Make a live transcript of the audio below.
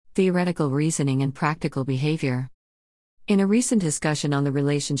Theoretical reasoning and practical behavior. In a recent discussion on the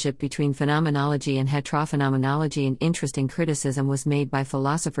relationship between phenomenology and heterophenomenology, an interesting criticism was made by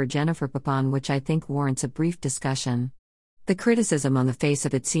philosopher Jennifer Papin, which I think warrants a brief discussion. The criticism on the face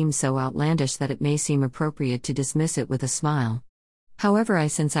of it seems so outlandish that it may seem appropriate to dismiss it with a smile. However,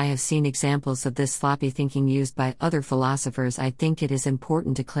 since I have seen examples of this sloppy thinking used by other philosophers, I think it is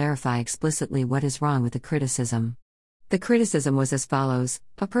important to clarify explicitly what is wrong with the criticism. The criticism was as follows: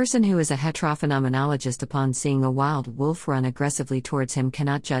 a person who is a heterophenomenologist, upon seeing a wild wolf run aggressively towards him,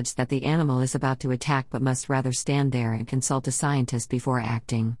 cannot judge that the animal is about to attack, but must rather stand there and consult a scientist before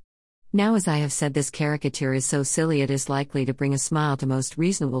acting. Now, as I have said, this caricature is so silly it is likely to bring a smile to most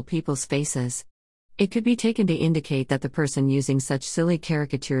reasonable people's faces. It could be taken to indicate that the person using such silly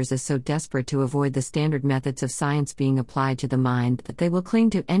caricatures is so desperate to avoid the standard methods of science being applied to the mind that they will cling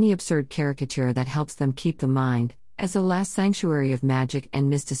to any absurd caricature that helps them keep the mind as the last sanctuary of magic and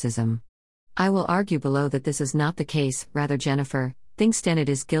mysticism. I will argue below that this is not the case. Rather, Jennifer thinks Dennett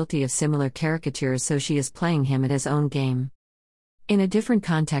is guilty of similar caricatures, so she is playing him at his own game. In a different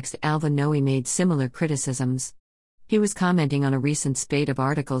context, Alvin Noe made similar criticisms. He was commenting on a recent spate of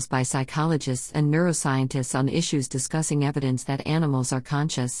articles by psychologists and neuroscientists on issues discussing evidence that animals are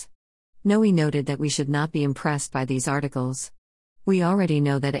conscious. Noe noted that we should not be impressed by these articles. We already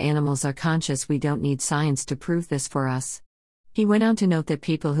know that animals are conscious, we don't need science to prove this for us. He went on to note that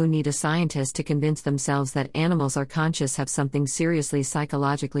people who need a scientist to convince themselves that animals are conscious have something seriously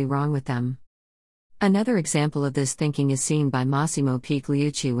psychologically wrong with them. Another example of this thinking is seen by Massimo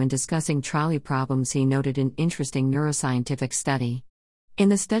Pigliucci when discussing trolley problems. He noted an interesting neuroscientific study. In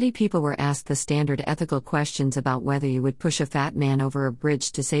the study, people were asked the standard ethical questions about whether you would push a fat man over a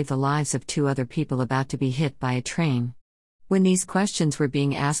bridge to save the lives of two other people about to be hit by a train. When these questions were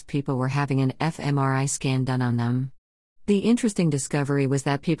being asked, people were having an fMRI scan done on them. The interesting discovery was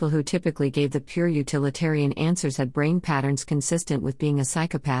that people who typically gave the pure utilitarian answers had brain patterns consistent with being a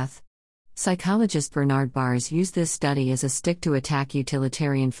psychopath. Psychologist Bernard Bars used this study as a stick to attack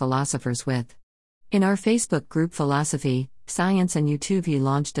utilitarian philosophers with. In our Facebook group Philosophy, Science and YouTube, he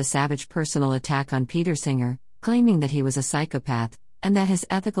launched a savage personal attack on Peter Singer, claiming that he was a psychopath, and that his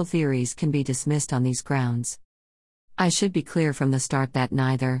ethical theories can be dismissed on these grounds. I should be clear from the start that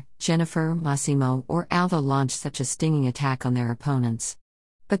neither Jennifer, Massimo, or Alva launched such a stinging attack on their opponents.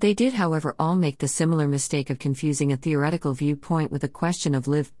 But they did, however, all make the similar mistake of confusing a theoretical viewpoint with a question of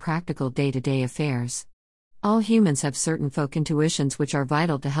lived practical day-to-day affairs. All humans have certain folk intuitions which are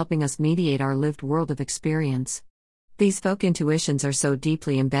vital to helping us mediate our lived world of experience. These folk intuitions are so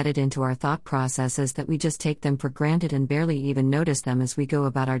deeply embedded into our thought processes that we just take them for granted and barely even notice them as we go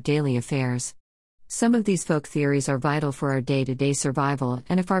about our daily affairs. Some of these folk theories are vital for our day-to-day survival,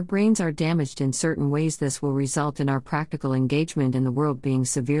 and if our brains are damaged in certain ways, this will result in our practical engagement in the world being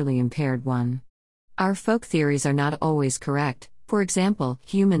severely impaired. 1. Our folk theories are not always correct. For example,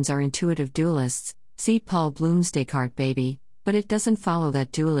 humans are intuitive dualists, see Paul Bloom's Descartes baby, but it doesn't follow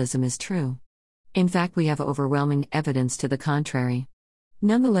that dualism is true. In fact, we have overwhelming evidence to the contrary.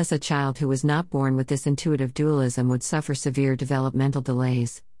 Nonetheless, a child who was not born with this intuitive dualism would suffer severe developmental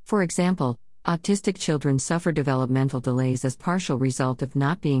delays. For example, autistic children suffer developmental delays as partial result of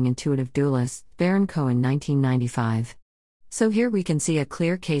not being intuitive dualists, Baron Cohen 1995. So here we can see a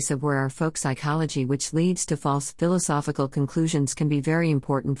clear case of where our folk psychology, which leads to false philosophical conclusions, can be very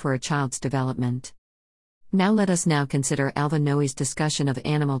important for a child's development. Now let us consider Alvin Noe's discussion of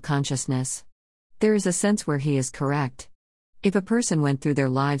animal consciousness. There is a sense where he is correct. If a person went through their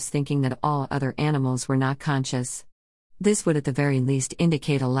lives thinking that all other animals were not conscious, this would at the very least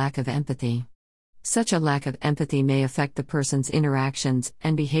indicate a lack of empathy. Such a lack of empathy may affect the person's interactions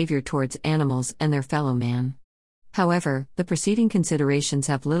and behavior towards animals and their fellow man. However, the preceding considerations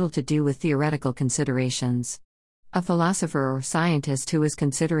have little to do with theoretical considerations. A philosopher or scientist who is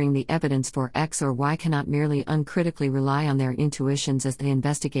considering the evidence for X or Y cannot merely uncritically rely on their intuitions as they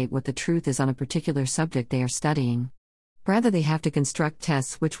investigate what the truth is on a particular subject they are studying. Rather, they have to construct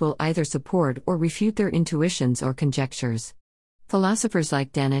tests which will either support or refute their intuitions or conjectures. Philosophers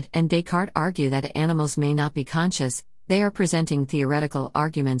like Dennett and Descartes argue that animals may not be conscious. They are presenting theoretical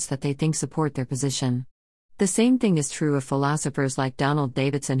arguments that they think support their position. The same thing is true of philosophers like Donald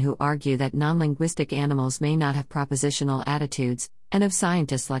Davidson, who argue that non-linguistic animals may not have propositional attitudes, and of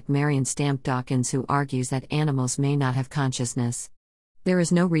scientists like Marion Stamp Dawkins, who argues that animals may not have consciousness. There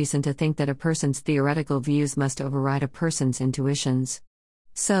is no reason to think that a person's theoretical views must override a person's intuitions.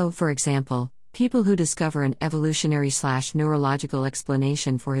 So, for example, people who discover an evolutionary/neurological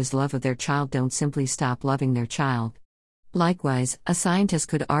explanation for his love of their child don't simply stop loving their child. Likewise, a scientist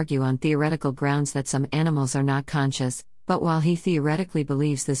could argue on theoretical grounds that some animals are not conscious, But while he theoretically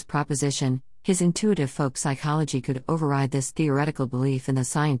believes this proposition, his intuitive folk psychology could override this theoretical belief in the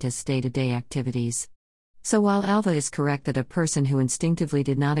scientist's day-to-day activities. So while Alva is correct that a person who instinctively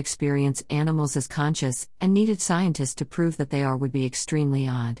did not experience animals as conscious and needed scientists to prove that they are would be extremely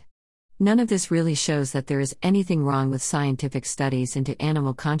odd. None of this really shows that there is anything wrong with scientific studies into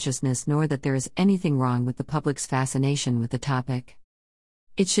animal consciousness, nor that there is anything wrong with the public's fascination with the topic.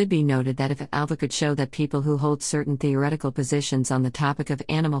 It should be noted that if Alva could show that people who hold certain theoretical positions on the topic of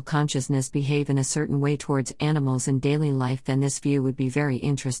animal consciousness behave in a certain way towards animals in daily life, then this view would be very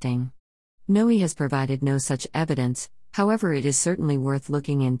interesting. Noe has provided no such evidence, however it is certainly worth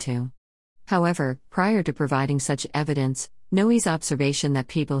looking into. However, prior to providing such evidence, Noe's observation that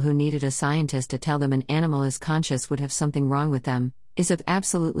people who needed a scientist to tell them an animal is conscious would have something wrong with them, is of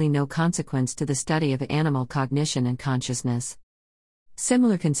absolutely no consequence to the study of animal cognition and consciousness.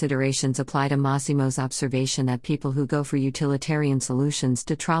 Similar considerations apply to Massimo's observation that people who go for utilitarian solutions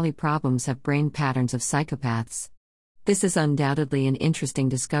to trolley problems have brain patterns of psychopaths. This is undoubtedly an interesting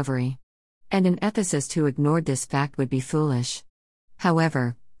discovery. And an ethicist who ignored this fact would be foolish.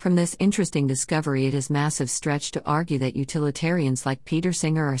 However, from this interesting discovery, it is a massive stretch to argue that utilitarians like Peter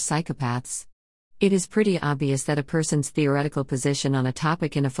Singer are psychopaths. It is pretty obvious that a person's theoretical position on a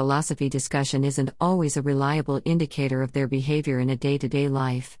topic in a philosophy discussion isn't always a reliable indicator of their behavior in a day-to-day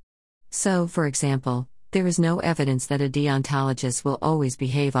life. So, for example, there is no evidence that a deontologist will always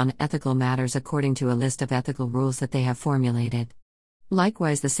behave on ethical matters according to a list of ethical rules that they have formulated.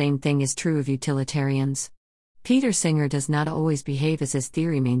 Likewise, the same thing is true of utilitarians. Peter Singer does not always behave as his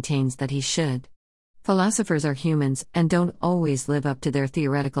theory maintains that he should. Philosophers are humans and don't always live up to their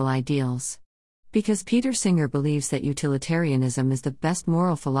theoretical ideals. Because Peter Singer believes that utilitarianism is the best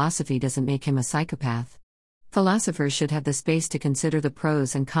moral philosophy doesn't make him a psychopath. Philosophers should have the space to consider the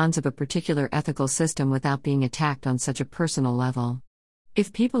pros and cons of a particular ethical system without being attacked on such a personal level.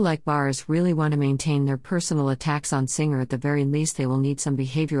 If people like Bars really want to maintain their personal attacks on Singer, at the very least they will need some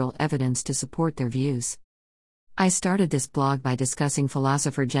behavioral evidence to support their views. I started this blog by discussing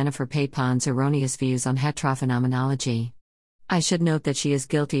philosopher Jennifer Papon's erroneous views on heterophenomenology. I should note that she is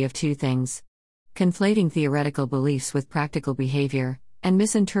guilty of two things: conflating theoretical beliefs with practical behavior, and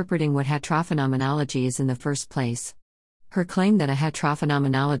misinterpreting what heterophenomenology is in the first place. Her claim that a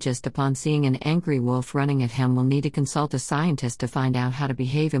heterophenomenologist, upon seeing an angry wolf running at him, will need to consult a scientist to find out how to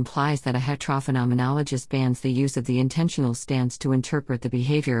behave implies that a heterophenomenologist bans the use of the intentional stance to interpret the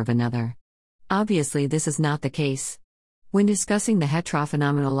behavior of another. Obviously, this is not the case. When discussing the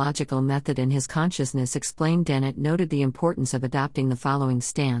heterophenomenological method in his Consciousness Explained, Dennett noted the importance of adopting the following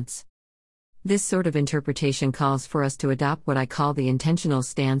stance. This sort of interpretation calls for us to adopt what I call the intentional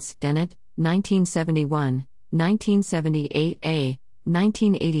stance. Dennett, 1971, 1978a,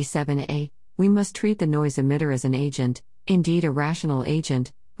 1987a. We must treat the noise emitter as an agent, indeed a rational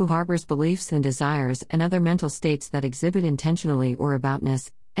agent, who harbors beliefs and desires and other mental states that exhibit intentionally or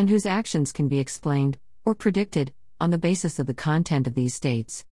aboutness, and whose actions can be explained, or predicted, on the basis of the content of these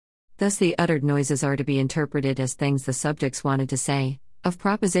states. Thus the uttered noises are to be interpreted as things the subjects wanted to say, of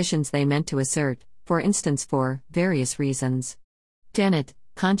propositions they meant to assert, for instance for various reasons. Dennett,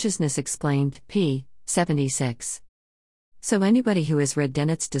 Consciousness Explained, p. 76. So anybody who has read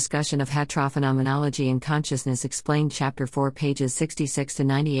Dennett's discussion of heterophenomenology in Consciousness Explained chapter 4 pages 66 to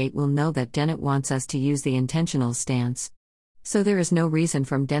 98 will know that Dennett wants us to use the intentional stance. So there is no reason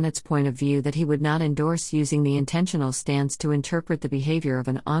from Dennett's point of view that he would not endorse using the intentional stance to interpret the behavior of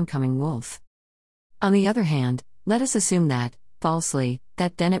an oncoming wolf. On the other hand, let us assume that, falsely,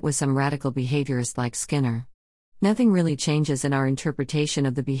 that Dennett was some radical behaviorist like Skinner. Nothing really changes in our interpretation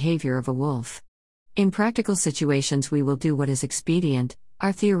of the behavior of a wolf. In practical situations we will do what is expedient.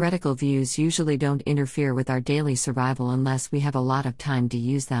 Our theoretical views usually don't interfere with our daily survival unless we have a lot of time to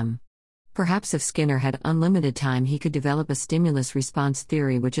use them. Perhaps if Skinner had unlimited time he could develop a stimulus-response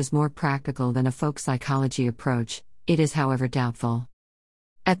theory which is more practical than a folk psychology approach. It is however doubtful.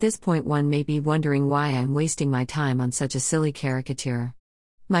 At this point one may be wondering why I am wasting my time on such a silly caricature.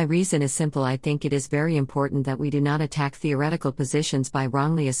 My reason is simple. I think it is very important that we do not attack theoretical positions by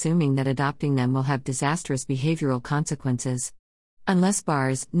wrongly assuming that adopting them will have disastrous behavioral consequences. Unless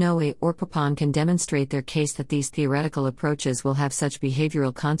Bars, Noe, or Papon can demonstrate their case that these theoretical approaches will have such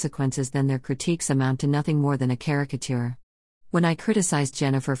behavioral consequences, then their critiques amount to nothing more than a caricature. When I criticized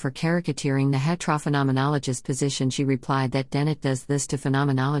Jennifer for caricaturing the heterophenomenologist position, she replied that Dennett does this to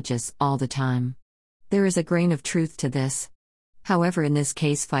phenomenologists all the time. There is a grain of truth to this. However, in this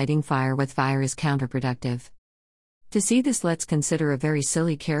case, fighting fire with fire is counterproductive. To see this, let's consider a very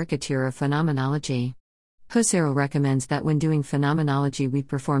silly caricature of phenomenology. Husserl recommends that when doing phenomenology we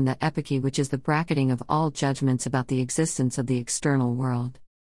perform the epoche, which is the bracketing of all judgments about the existence of the external world.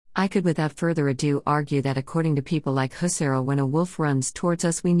 I could without further ado argue that according to people like Husserl, when a wolf runs towards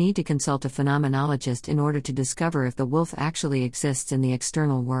us we need to consult a phenomenologist in order to discover if the wolf actually exists in the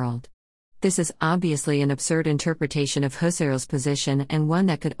external world. This is obviously an absurd interpretation of Husserl's position, and one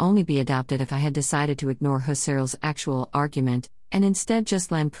that could only be adopted if I had decided to ignore Husserl's actual argument, and instead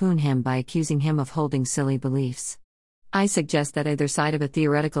just lampoon him by accusing him of holding silly beliefs. I suggest that either side of a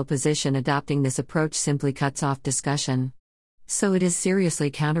theoretical position adopting this approach simply cuts off discussion. So it is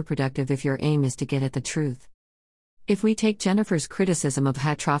seriously counterproductive if your aim is to get at the truth. If we take Jennifer's criticism of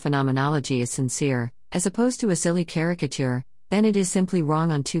heterophenomenology as sincere, as opposed to a silly caricature, then it is simply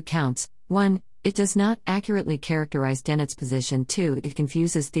wrong on two counts. 1. It does not accurately characterize Dennett's position. 2. It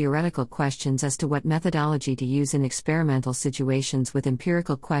confuses theoretical questions as to what methodology to use in experimental situations with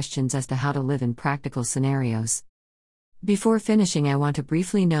empirical questions as to how to live in practical scenarios. Before finishing, I want to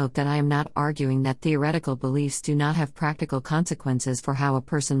briefly note that I am not arguing that theoretical beliefs do not have practical consequences for how a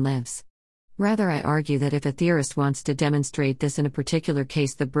person lives. Rather, I argue that if a theorist wants to demonstrate this in a particular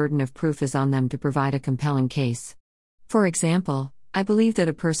case, the burden of proof is on them to provide a compelling case. For example, I believe that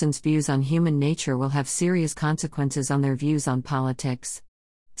a person's views on human nature will have serious consequences on their views on politics.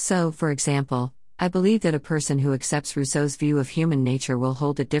 So, for example, I believe that a person who accepts Rousseau's view of human nature will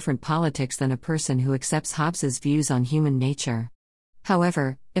hold a different politics than a person who accepts Hobbes's views on human nature.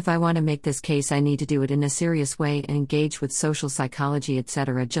 However, if I want to make this case, I need to do it in a serious way and engage with social psychology,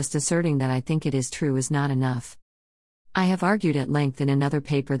 etc. Just asserting that I think it is true is not enough. I have argued at length in another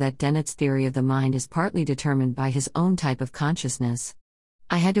paper that Dennett's theory of the mind is partly determined by his own type of consciousness.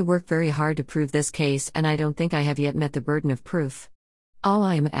 I had to work very hard to prove this case, and I don't think I have yet met the burden of proof. All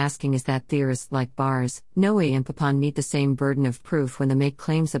I am asking is that theorists like Bars, Noe and Papin meet the same burden of proof when they make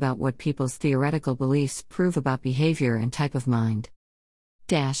claims about what people's theoretical beliefs prove about behavior and type of mind.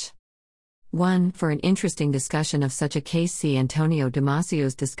 1. For an interesting discussion of such a case, see Antonio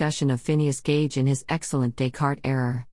Damasio's discussion of Phineas Gage in his excellent Descartes Error.